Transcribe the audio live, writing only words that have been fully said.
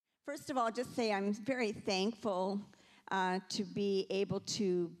First of all, just say I'm very thankful to be able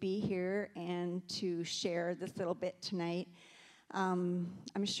to be here and to share this little bit tonight. I'm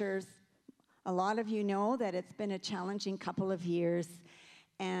sure a lot of you know that it's been a challenging couple of years,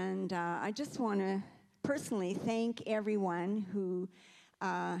 and I just want to personally thank everyone who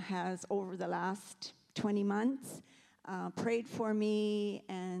has, over the last 20 months, prayed for me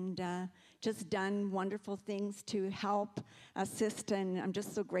and just done wonderful things to help, assist, and I'm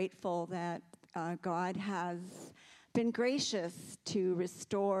just so grateful that God has been gracious to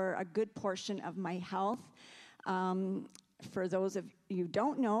restore a good portion of my health. For those of you who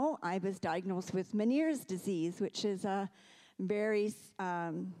don't know, I was diagnosed with Meniere's disease, which is a very,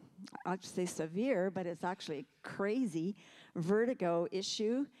 I'll just say severe, but it's actually crazy vertigo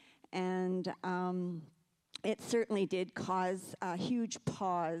issue, and it certainly did cause a huge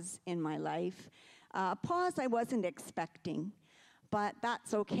pause in my life. A pause I wasn't expecting, but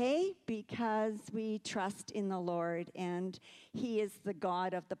that's okay because we trust in the Lord, and He is the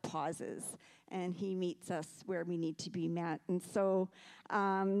God of the pauses, and He meets us where we need to be met. And so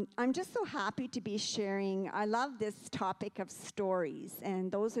I'm just so happy to be sharing. I love this topic of stories,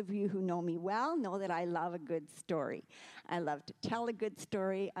 and those of you who know me well know that I love a good story. I love to tell a good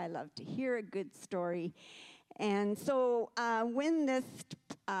story. I love to hear a good story. And so when this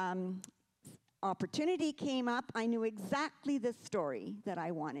opportunity came up, I knew exactly the story that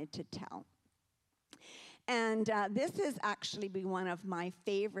I wanted to tell. And this is actually one of my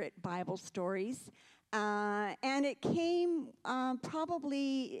favorite Bible stories. And it came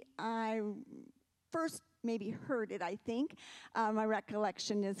probably, I first maybe heard it, I think. My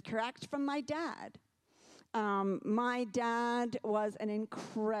recollection is correct, from my dad. My dad was an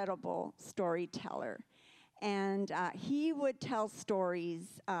incredible storyteller. And he would tell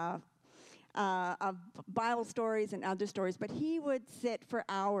stories of Bible stories and other stories, but he would sit for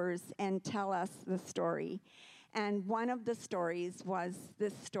hours and tell us the story. And one of the stories was the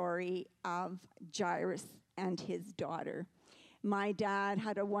story of Jairus and his daughter. My dad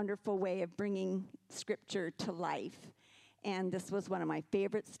had a wonderful way of bringing scripture to life, and this was one of my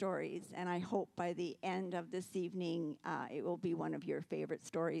favorite stories, and I hope by the end of this evening it will be one of your favorite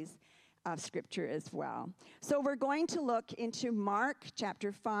stories of Scripture as well. So we're going to look into Mark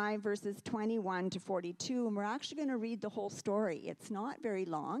chapter 5, verses 21 to 42, and we're actually going to read the whole story. It's not very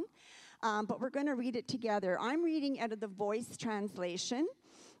long, but we're going to read it together. I'm reading out of the Voice translation.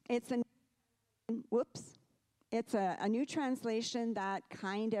 It's a new translation that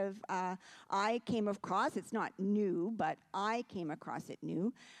kind of I came across. It's not new, but I came across it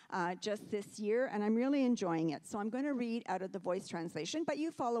new just this year, and I'm really enjoying it. So I'm going to read out of the Voice translation, but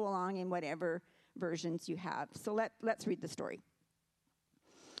you follow along in whatever versions you have. So let's read the story.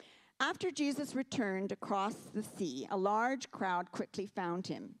 After Jesus returned across the sea, a large crowd quickly found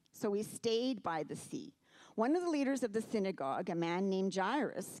him, so he stayed by the sea. One of the leaders of the synagogue, a man named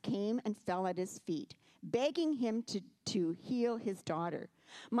Jairus, came and fell at his feet, begging him to heal his daughter.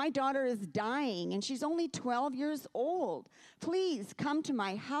 "My daughter is dying, and she's only 12 years old. Please come to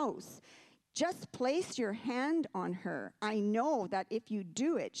my house. Just place your hand on her. I know that if you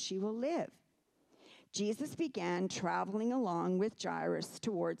do it, she will live." Jesus began traveling along with Jairus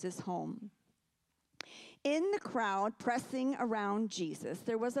towards his home. In the crowd pressing around Jesus,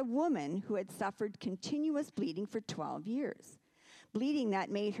 there was a woman who had suffered continuous bleeding for 12 years. Bleeding that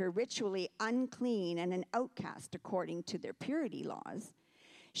made her ritually unclean and an outcast according to their purity laws.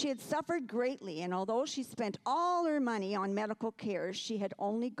 She had suffered greatly, and although she spent all her money on medical care, she had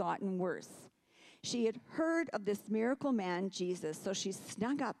only gotten worse. She had heard of this miracle man, Jesus, so she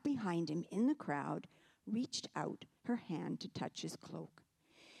snuck up behind him in the crowd, reached out her hand to touch his cloak.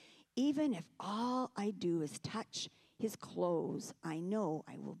 "Even if all I do is touch his clothes, I know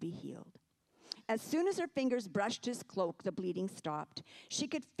I will be healed." As soon as her fingers brushed his cloak, the bleeding stopped. She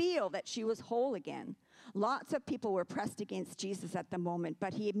could feel that she was whole again. Lots of people were pressed against Jesus at the moment,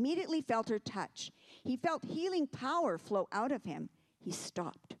 but he immediately felt her touch. He felt healing power flow out of him. He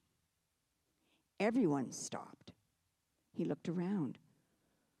stopped. Everyone stopped. He looked around.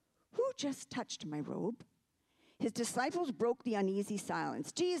 "Who just touched my robe?" His disciples broke the uneasy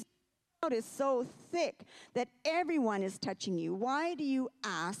silence. "Jesus, the crowd is so thick that everyone is touching you. Why do you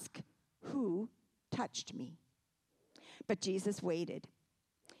ask, 'Who touched me?'" But Jesus waited.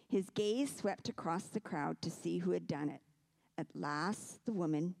 His gaze swept across the crowd to see who had done it. At last, the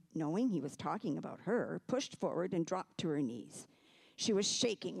woman, knowing he was talking about her, pushed forward and dropped to her knees. She was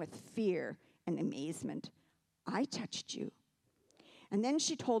shaking with fear and amazement. "I touched you." And then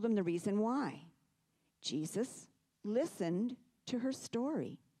she told him the reason why. Jesus listened to her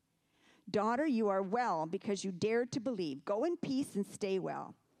story. "Daughter, you are well because you dared to believe. Go in peace and stay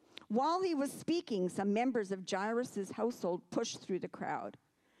well." While he was speaking, some members of Jairus' household pushed through the crowd.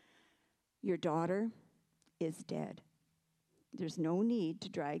 "Your daughter is dead. There's no need to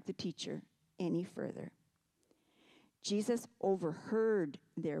drag the teacher any further." Jesus overheard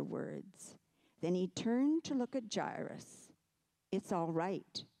their words. Then he turned to look at Jairus. "It's all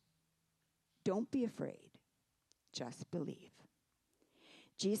right. Don't be afraid. Just believe."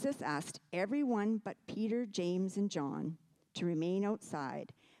 Jesus asked everyone but Peter, James, and John to remain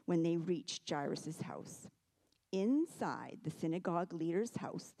outside when they reached Jairus' house. Inside the synagogue leader's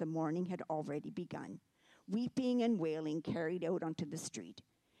house, the mourning had already begun. Weeping and wailing carried out onto the street.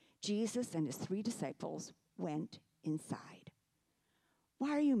 Jesus and his 3 disciples went inside.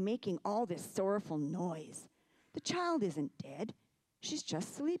 "Why are you making all this sorrowful noise? The child isn't dead. She's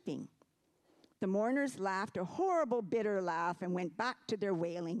just sleeping." The mourners laughed a horrible, bitter laugh and went back to their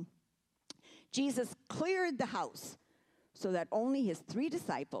wailing. Jesus cleared the house so that only his 3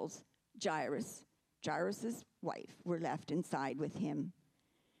 disciples, Jairus' wife, were left inside with him.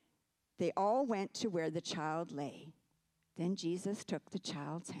 They all went to where the child lay. Then Jesus took the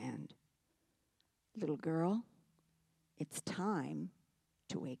child's hand. "Little girl, it's time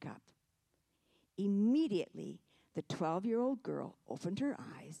to wake up." Immediately, the 12-year-old girl opened her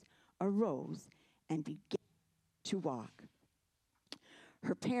eyes, arose, and began to walk.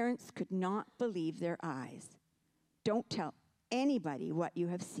 Her parents could not believe their eyes. "Don't tell anybody what you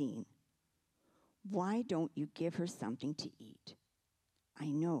have seen. Why don't you give her something to eat?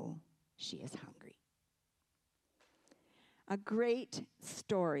 I know she is hungry." A great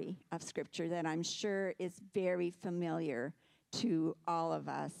story of Scripture that I'm sure is very familiar to all of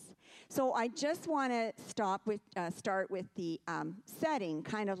us. So I just want to start with the setting,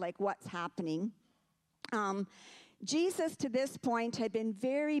 kind of like what's happening. Jesus, to this point, had been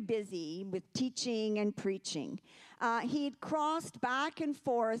very busy with teaching and preaching. He'd crossed back and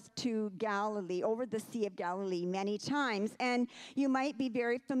forth to Galilee, over the Sea of Galilee, many times. And you might be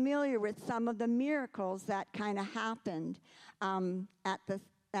very familiar with some of the miracles that kind of happened at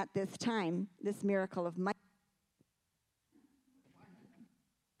this time, this miracle of Mike.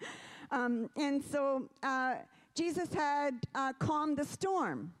 And so Jesus had calmed the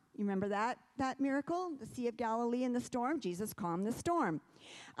storm. You remember that miracle? The Sea of Galilee and the storm? Jesus calmed the storm.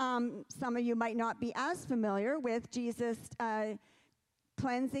 Some of you might not be as familiar with Jesus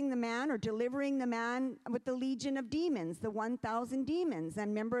cleansing the man or delivering the man with the legion of demons, the 1,000 demons.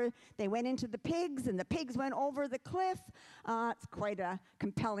 And remember, they went into the pigs, and the pigs went over the cliff. It's quite a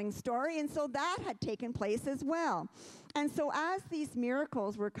compelling story. And so that had taken place as well. And so as these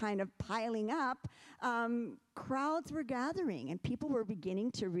miracles were kind of piling up, crowds were gathering, and people were beginning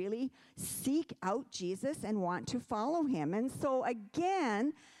to really seek out Jesus and want to follow him. And so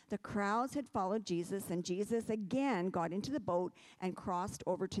again, the crowds had followed Jesus, and Jesus again got into the boat and crossed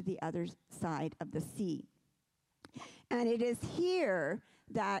over to the other side of the sea. And it is here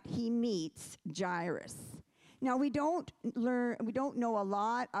that he meets Jairus. Now, we don't know a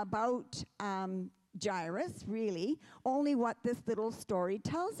lot about Jairus, really, only what this little story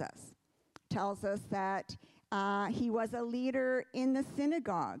tells us. Tells us that he was a leader in the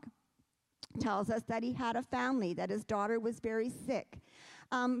synagogue. Tells us that he had a family, that his daughter was very sick.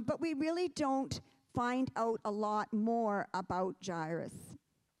 But we really don't find out a lot more about Jairus.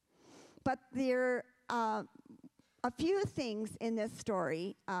 But there a few things in this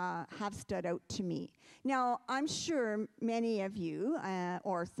story have stood out to me. Now, I'm sure many of you,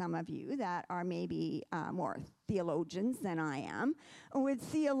 or some of you that are maybe more theologians than I am, would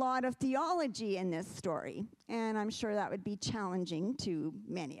see a lot of theology in this story. And I'm sure that would be challenging to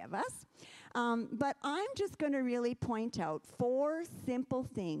many of us. But I'm just going to really point out 4 simple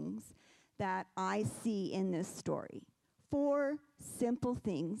things that I see in this story. 4 simple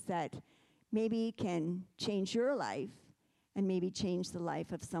things that maybe can change your life and maybe change the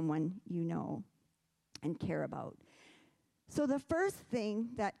life of someone you know and care about. So the first thing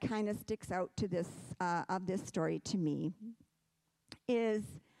that kind of sticks out to this story to me is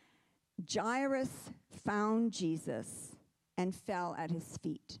Jairus found Jesus and fell at his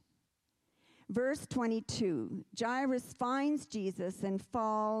feet. Verse 22, Jairus finds Jesus and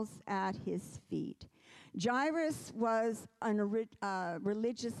falls at his feet. Jairus was a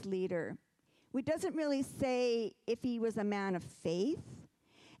religious leader. It doesn't really say if he was a man of faith.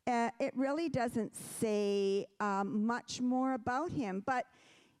 It really doesn't say much more about him, but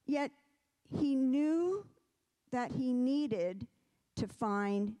yet he knew that he needed to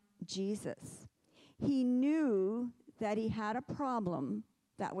find Jesus. He knew that he had a problem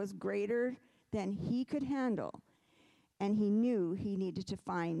that was greater than he could handle, and he knew he needed to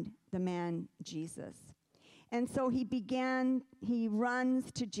find the man Jesus. And so he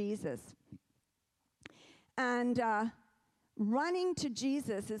runs to Jesus. And running to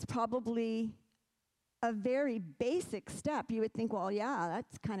Jesus is probably a very basic step. You would think, well, yeah,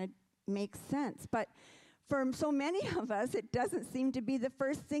 that's kind of makes sense. But for so many of us, it doesn't seem to be the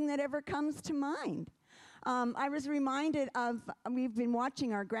first thing that ever comes to mind. I was reminded of, we've been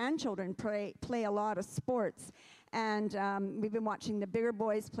watching our grandchildren play a lot of sports. And we've been watching the bigger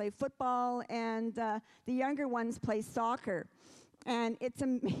boys play football, and the younger ones play soccer. And it's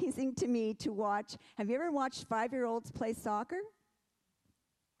amazing to me to watch. Have you ever watched 5-year-olds play soccer?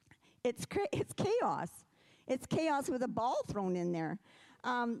 It's chaos. It's chaos with a ball thrown in there.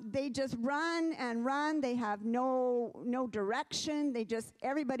 They just run and run. They have no direction.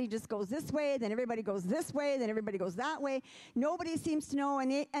 Everybody just goes this way, then everybody goes this way, then everybody goes that way. Nobody seems to know,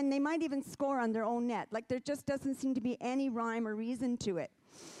 and they might even score on their own net. Like, there just doesn't seem to be any rhyme or reason to it.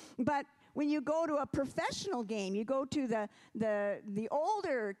 But when you go to a professional game, you go to the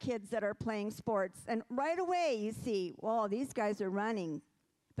older kids that are playing sports, and right away you see, well, these guys are running,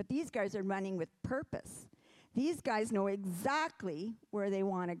 but these guys are running with purpose. These guys know exactly where they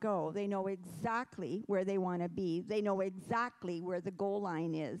want to go. They know exactly where they want to be. They know exactly where the goal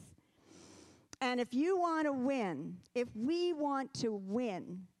line is. And if you want to win, if we want to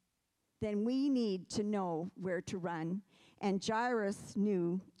win, then we need to know where to run. And Jairus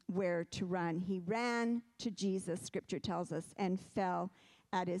knew where to run. He ran to Jesus, Scripture tells us, and fell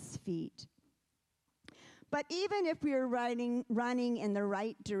at his feet. But even if we are running in the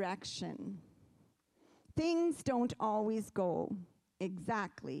right direction, things don't always go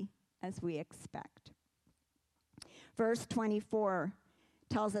exactly as we expect. Verse 24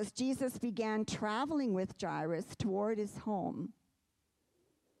 tells us Jesus began traveling with Jairus toward his home.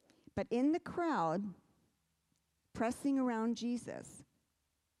 But in the crowd, pressing around Jesus,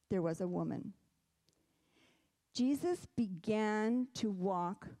 there was a woman. Jesus began to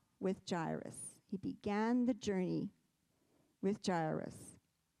walk with Jairus. He began the journey with Jairus.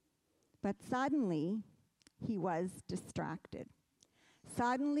 But suddenly, he was distracted.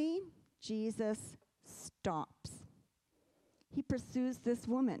 Suddenly, Jesus stops. He pursues this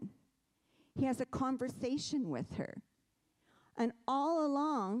woman. He has a conversation with her. And all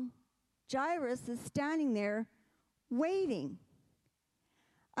along, Jairus is standing there waiting.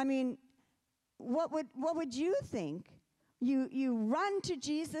 I mean, what would you think? You run to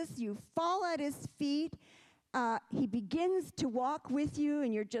Jesus, you fall at his feet, he begins to walk with you,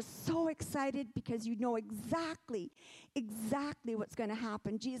 and you're just so excited because you know exactly what's going to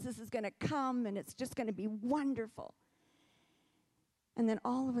happen. Jesus is going to come, and it's just going to be wonderful. And then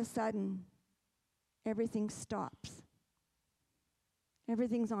all of a sudden, everything stops.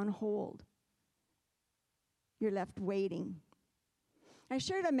 Everything's on hold. You're left waiting. I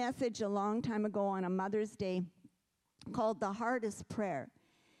shared a message a long time ago on a Mother's Day called The Hardest Prayer.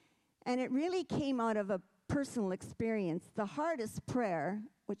 And it really came out of a personal experience. The hardest prayer,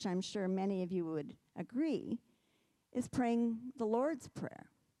 which I'm sure many of you would agree, is praying the Lord's Prayer.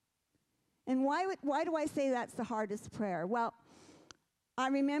 And why do I say that's the hardest prayer? Well, I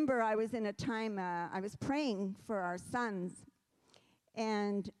remember I was in a time, I was praying for our sons,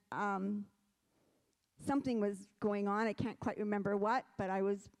 and something was going on. I can't quite remember what, but I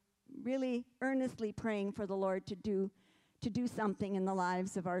was really earnestly praying for the Lord to do something in the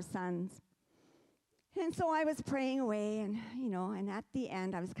lives of our sons. And so I was praying away, and and at the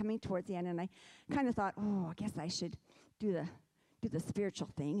end, I was coming towards the end, and I kind of thought, oh, I guess I should do the spiritual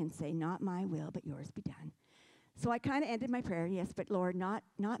thing and say, not my will, but yours be done. So I kind of ended my prayer, yes, but Lord, not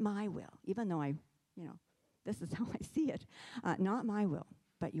my will, even though this is how I see it. Not my will,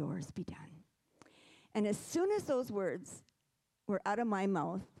 but yours be done. And as soon as those words were out of my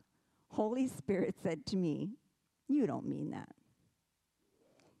mouth, Holy Spirit said to me, you don't mean that.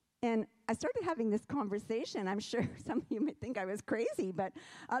 And I started having this conversation. I'm sure some of you might think I was crazy, but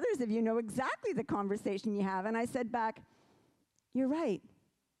others of you know exactly the conversation you have. And I said back, you're right.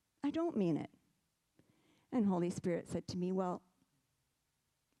 I don't mean it. And Holy Spirit said to me, well,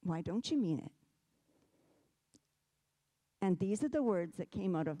 why don't you mean it? And these are the words that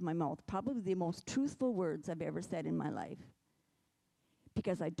came out of my mouth, probably the most truthful words I've ever said in my life.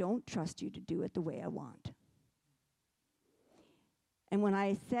 Because I don't trust you to do it the way I want. And when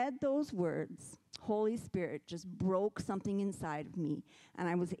I said those words, Holy Spirit just broke something inside of me, and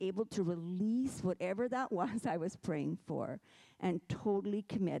I was able to release whatever that was I was praying for and totally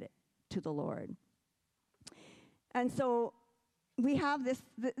commit it to the Lord. And so we have this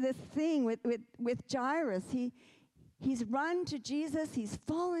thing with Jairus. He's run to Jesus. He's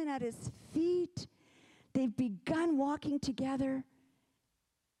fallen at his feet. They've begun walking together.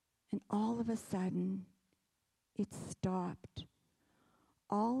 And all of a sudden, it stopped.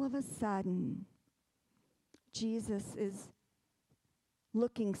 All of a sudden, Jesus is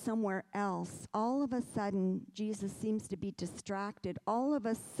looking somewhere else. All of a sudden, Jesus seems to be distracted. All of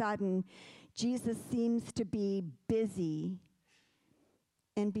a sudden, Jesus seems to be busy.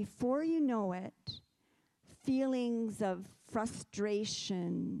 And before you know it, feelings of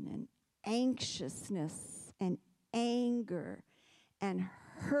frustration and anxiousness and anger and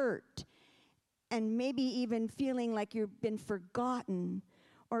hurt, and maybe even feeling like you've been forgotten,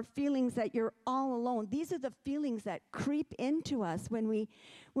 or feelings that you're all alone. These are the feelings that creep into us when we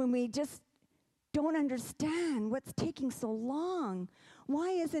just don't understand what's taking so long.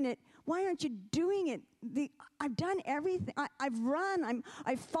 Why aren't you doing it? I've done everything. I've run.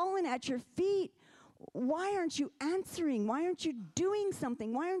 I've fallen at your feet. Why aren't you answering? Why aren't you doing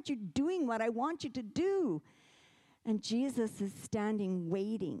something? Why aren't you doing what I want you to do? And Jesus is standing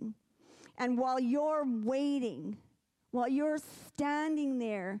waiting. And while you're waiting, while you're standing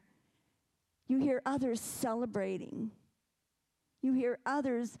there, you hear others celebrating. You hear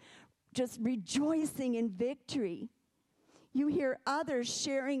others just rejoicing in victory. You hear others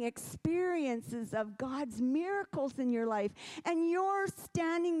sharing experiences of God's miracles in your life. And you're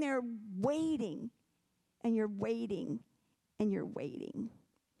standing there waiting. And you're waiting. And you're waiting.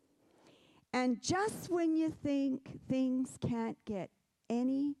 And just when you think things can't get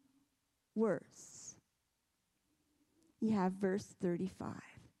any worse, you have verse 35.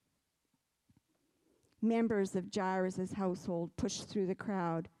 Members of Jairus' household pushed through the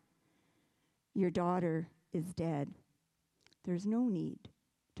crowd. Your daughter is dead. There's no need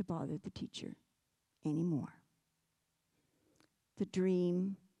to bother the teacher anymore. The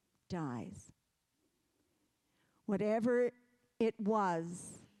dream dies. Whatever it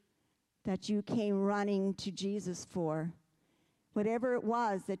was that you came running to Jesus for, whatever it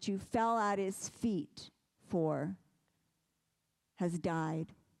was that you fell at his feet for, has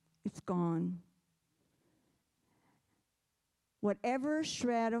died. It's gone. Whatever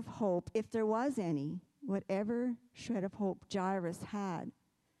shred of hope, if there was any, whatever shred of hope Jairus had,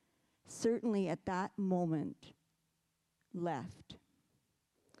 certainly at that moment left.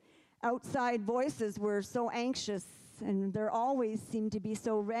 Outside voices were so anxious, and they always seem to be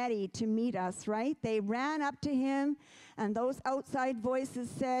so ready to meet us, right? They ran up to him, and those outside voices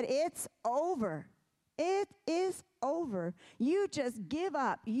said, "It's over. It is over. You just give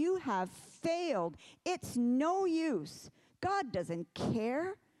up. You have failed. It's no use. God doesn't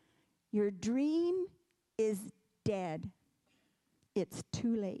care. Your dream is dead. It's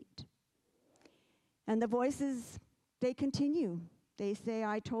too late." And the voices, they continue. They say,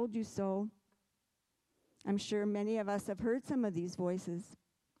 "I told you so." I'm sure many of us have heard some of these voices.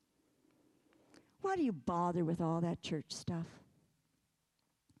 Why do you bother with all that church stuff?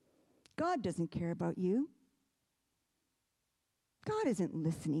 God doesn't care about you. God isn't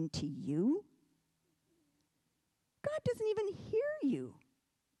listening to you. God doesn't even hear you.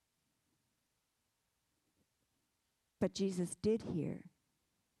 But Jesus did hear,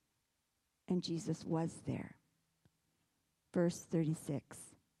 and Jesus was there. Verse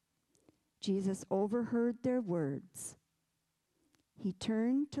 36. Jesus overheard their words. He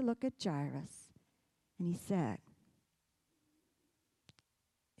turned to look at Jairus, and he said,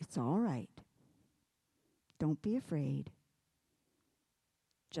 "It's all right. Don't be afraid.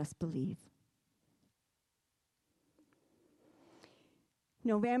 Just believe."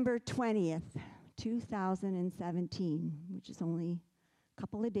 November 20th, 2017, which is only a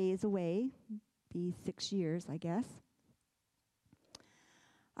couple of days away, be 6 years, I guess.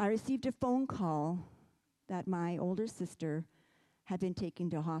 I received a phone call that my older sister had been taken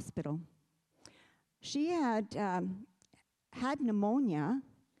to hospital. She had had pneumonia,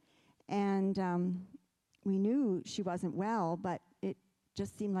 and we knew she wasn't well, but it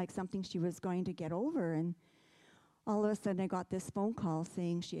just seemed like something she was going to get over. And all of a sudden, I got this phone call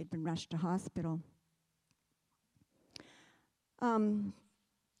saying she had been rushed to hospital.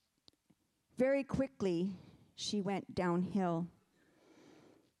 Very quickly, she went downhill.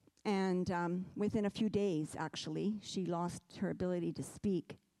 And within a few days, actually, she lost her ability to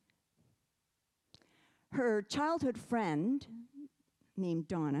speak. Her childhood friend, named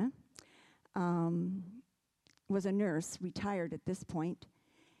Donna, was a nurse, retired at this point,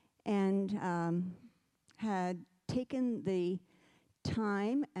 and had taken the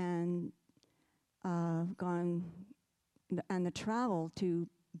time and gone on the travel to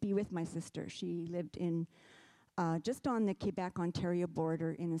be with my sister. She lived in just on the Quebec-Ontario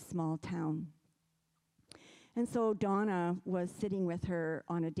border in a small town. And so Donna was sitting with her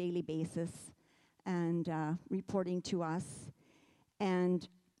on a daily basis and reporting to us. And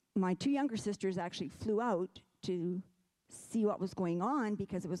my two younger sisters actually flew out to see what was going on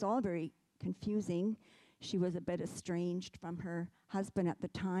because it was all very confusing. She was a bit estranged from her husband at the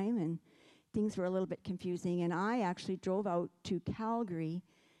time, and things were a little bit confusing. And I actually drove out to Calgary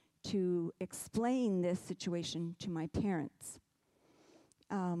to explain this situation to my parents.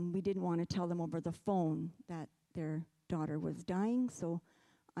 We didn't want to tell them over the phone that their daughter was dying, so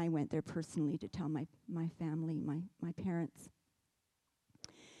I went there personally to tell my family, my parents.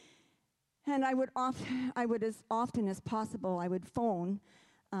 And I would as often as possible, I would phone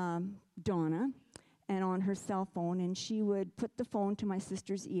Donna, and on her cell phone, and she would put the phone to my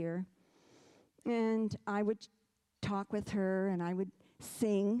sister's ear, and I would talk with her, and I would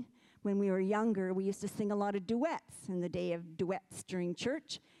sing. When we were younger, we used to sing a lot of duets in the day of duets during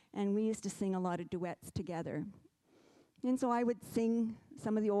church, and we used to sing a lot of duets together. And so I would sing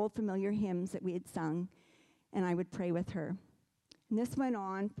some of the old familiar hymns that we had sung, and I would pray with her. And this went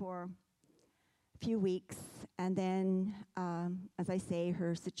on for a few weeks, and then, as I say,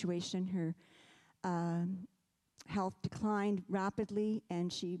 her situation, her health declined rapidly,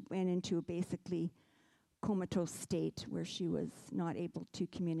 and she went into a basically comatose state where she was not able to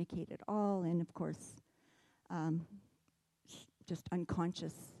communicate at all, and of course, just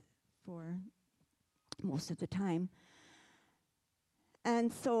unconscious for most of the time.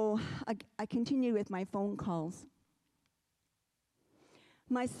 And so I continued with my phone calls.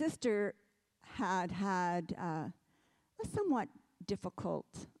 My sister had a somewhat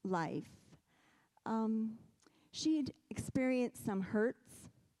difficult life. She'd experienced some hurts.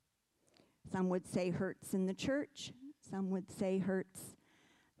 Some would say hurts in the church. Some would say hurts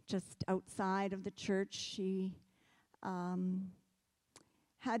just outside of the church. She had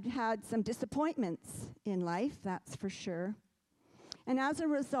some disappointments in life, that's for sure. And as a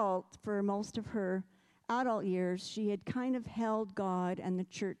result, for most of her adult years, she had kind of held God and the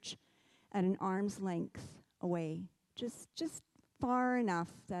church at an arm's length away, just far enough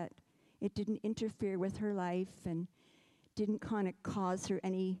that it didn't interfere with her life and didn't kind of cause her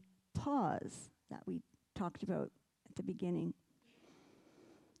any pause that we talked about at the beginning.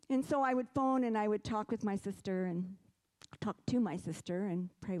 And so I would phone and I would talk with my sister and talk to my sister and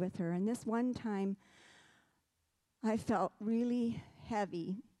pray with her. And this one time, I felt really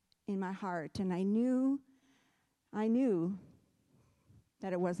heavy in my heart, and I knew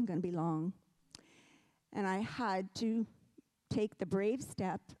that it wasn't going to be long. And I had to take the brave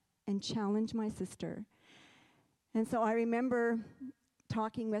step and challenge my sister. And so I remember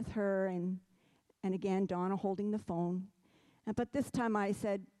talking with her, and again, Donna holding the phone. But this time I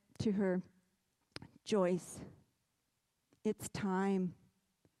said to her, Joyce, it's time.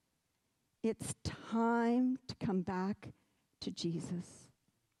 It's time to come back to Jesus.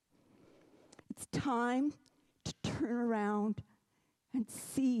 It's time to turn around and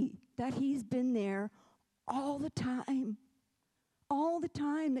see that he's been there all the time. All the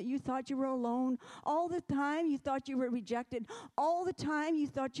time that you thought you were alone, all the time you thought you were rejected, all the time you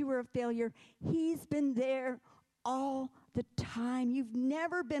thought you were a failure. He's been there all the time. You've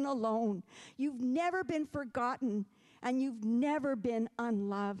never been alone. You've never been forgotten, and you've never been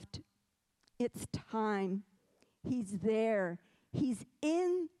unloved. It's time. He's there. He's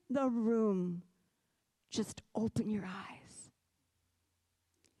in the room. Just open your eyes.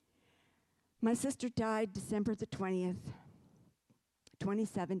 My sister died December the 20th.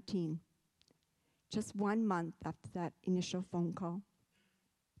 2017, just 1 month after that initial phone call.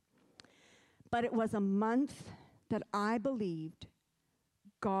 But it was a month that I believed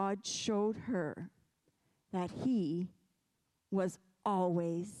God showed her that he was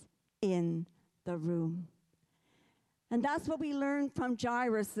always in the room. And that's what we learn from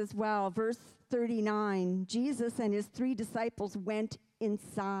Jairus as well. Verse 39, Jesus and his 3 disciples went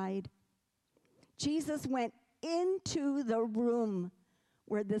inside. Jesus went into the room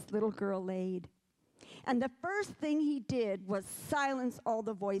where this little girl laid. And the first thing he did was silence all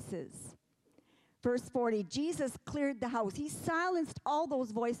the voices. Verse 40, Jesus cleared the house. He silenced all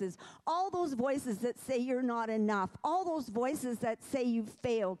those voices that say you're not enough, all those voices that say you've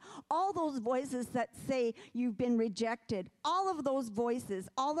failed, all those voices that say you've been rejected, all of those voices,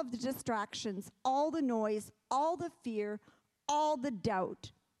 all of the distractions, all the noise, all the fear, all the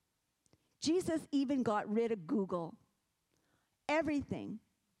doubt. Jesus even got rid of Google. Everything.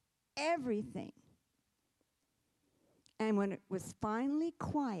 And when it was finally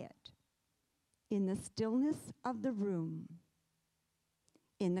quiet, in the stillness of the room,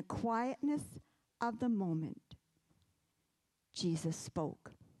 in the quietness of the moment, Jesus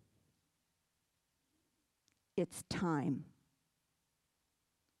spoke. It's time.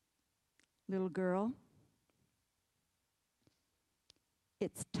 Little girl,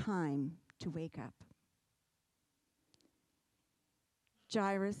 it's time to wake up.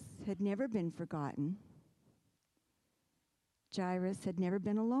 Jairus had never been forgotten. Jairus had never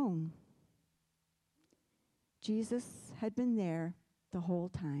been alone. Jesus had been there the whole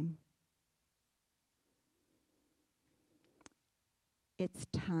time. It's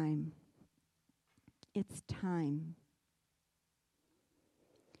time. It's time.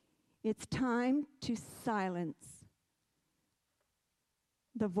 It's time to silence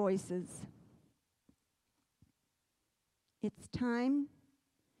the voices. It's time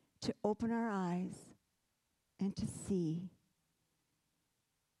to open our eyes and to see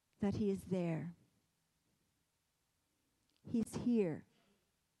that He is there. He's here.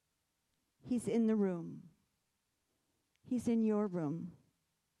 He's in the room. He's in your room.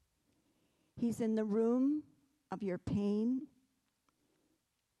 He's in the room of your pain.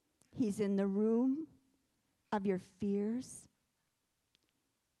 He's in the room of your fears.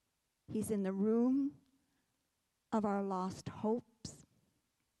 He's in the room of our lost hopes.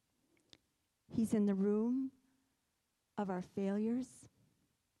 He's in the room of our failures.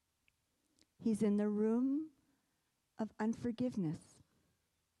 He's in the room of unforgiveness.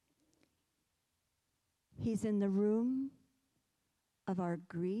 He's in the room of our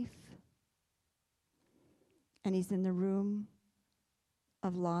grief. And He's in the room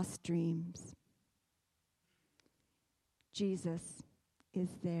of lost dreams. Jesus is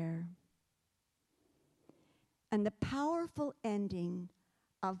there. And the powerful ending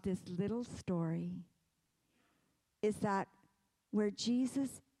of this little story is that where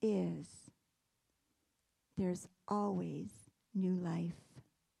Jesus is, there's always new life.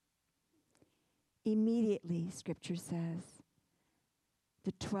 Immediately, Scripture says,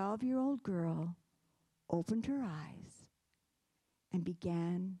 the 12-year-old girl opened her eyes and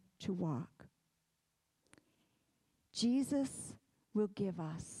began to walk. Jesus will give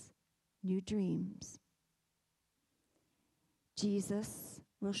us new dreams. Jesus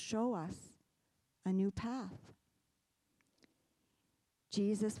will show us a new path.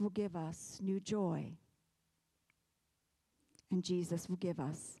 Jesus will give us new joy. And Jesus will give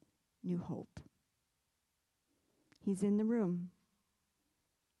us new hope. He's in the room.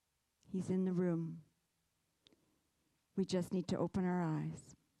 He's in the room. We just need to open our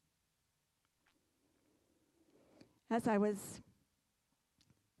eyes. As I was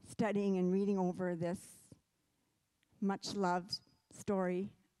studying and reading over this much-loved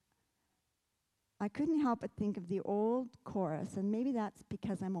story, I couldn't help but think of the old chorus, and maybe that's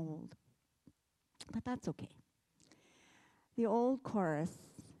because I'm old, but that's okay. The old chorus,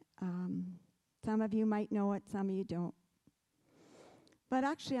 some of you might know it, some of you don't. But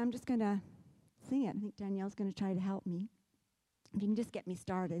actually, I'm just going to sing it. I think Danielle's going to try to help me. If you can just get me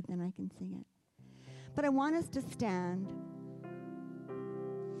started, then I can sing it. But I want us to stand.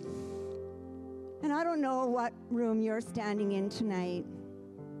 And I don't know what room you're standing in tonight.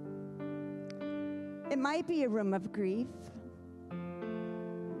 It might be a room of grief.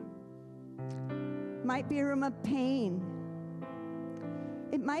 It might be a room of pain.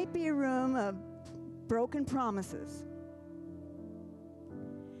 It might be a room of broken promises.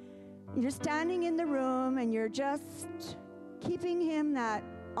 You're standing in the room and you're just keeping Him that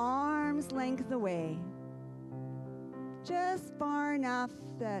arm's length away. Just far enough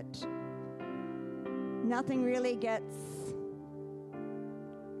that nothing really gets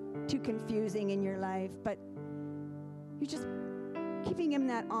too confusing in your life, but you're just keeping Him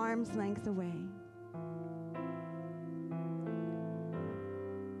that arm's length away.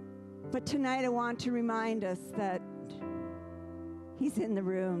 But tonight I want to remind us that He's in the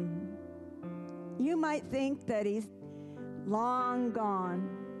room. You might think that He's long gone,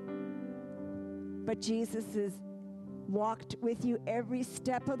 but Jesus has walked with you every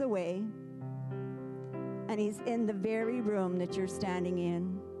step of the way, and He's in the very room that you're standing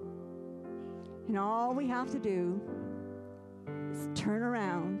in. And all we have to do is turn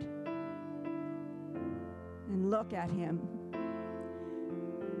around and look at Him.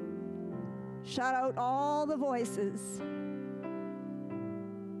 Shut out all the voices.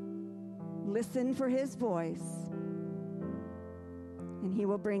 Listen for His voice. And He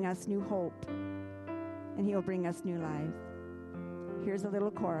will bring us new hope. And He will bring us new life. Here's a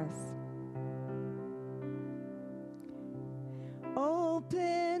little chorus.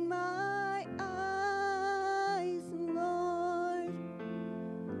 Open my eyes, Lord.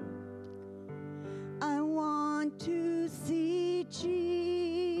 I want to see Jesus.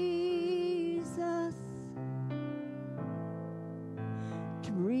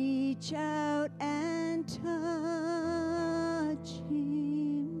 To reach out and touch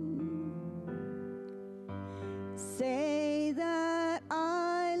Him. Say that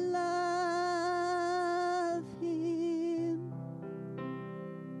I love Him.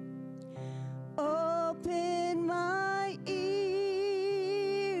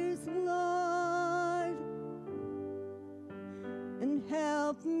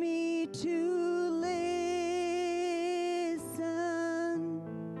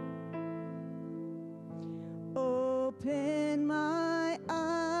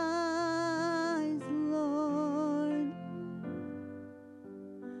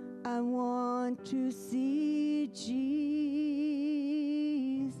 I want to see Jesus.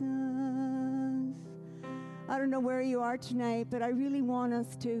 I don't know where you are tonight, but I really want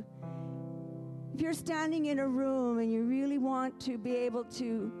us to, if you're standing in a room and you really want to be able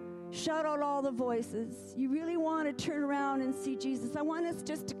to shut out all the voices, you really want to turn around and see Jesus, I want us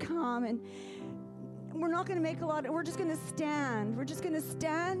just to come, and we're not going to make a lot, we're just going to stand. We're just going to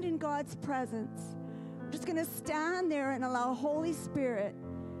stand in God's presence. We're just going to stand there and allow Holy Spirit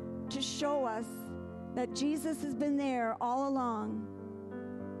to show us that Jesus has been there all along.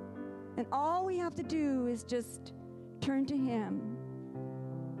 And all we have to do is just turn to Him.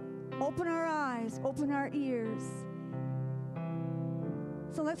 Open our eyes, open our ears.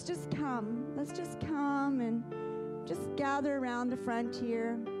 So let's just come. Let's just come and just gather around the front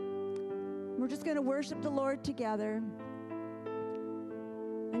here. We're just going to worship the Lord together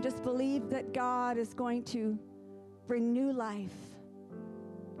and just believe that God is going to bring new life,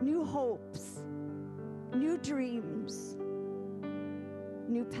 new hopes, new dreams,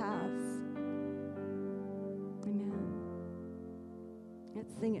 new paths. Amen.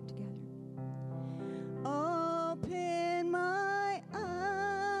 Let's sing it together. Open my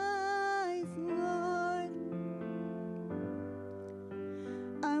eyes, Lord.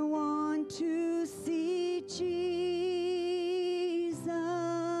 I want to see Jesus,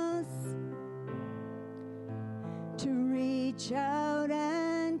 to reach out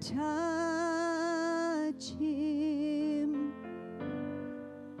and touch Him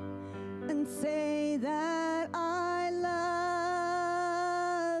and say that I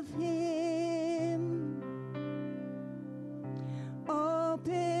love Him.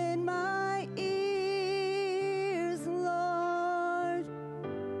 Open my ears, Lord,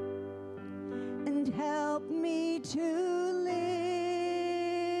 and help me to listen.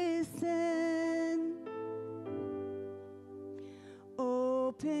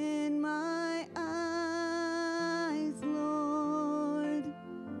 Open my eyes, Lord.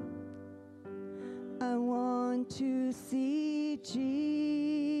 I want to see Jesus.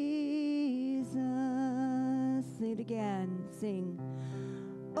 Sing it again. Sing.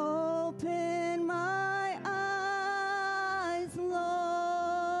 Open my eyes, Lord.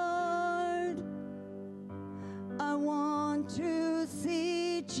 I want to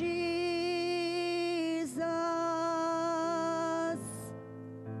see Jesus,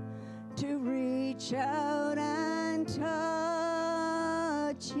 to reach out and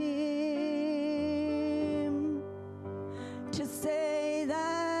touch Him, to say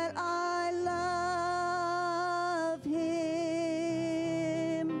that I love Him.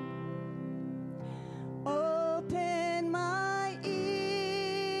 Open my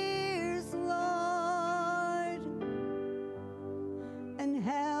ears, Lord, and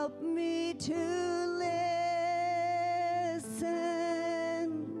help me to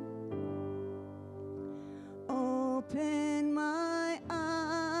listen. Open my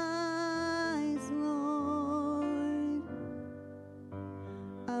eyes, Lord.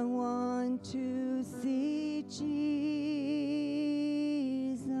 I want to see Jesus.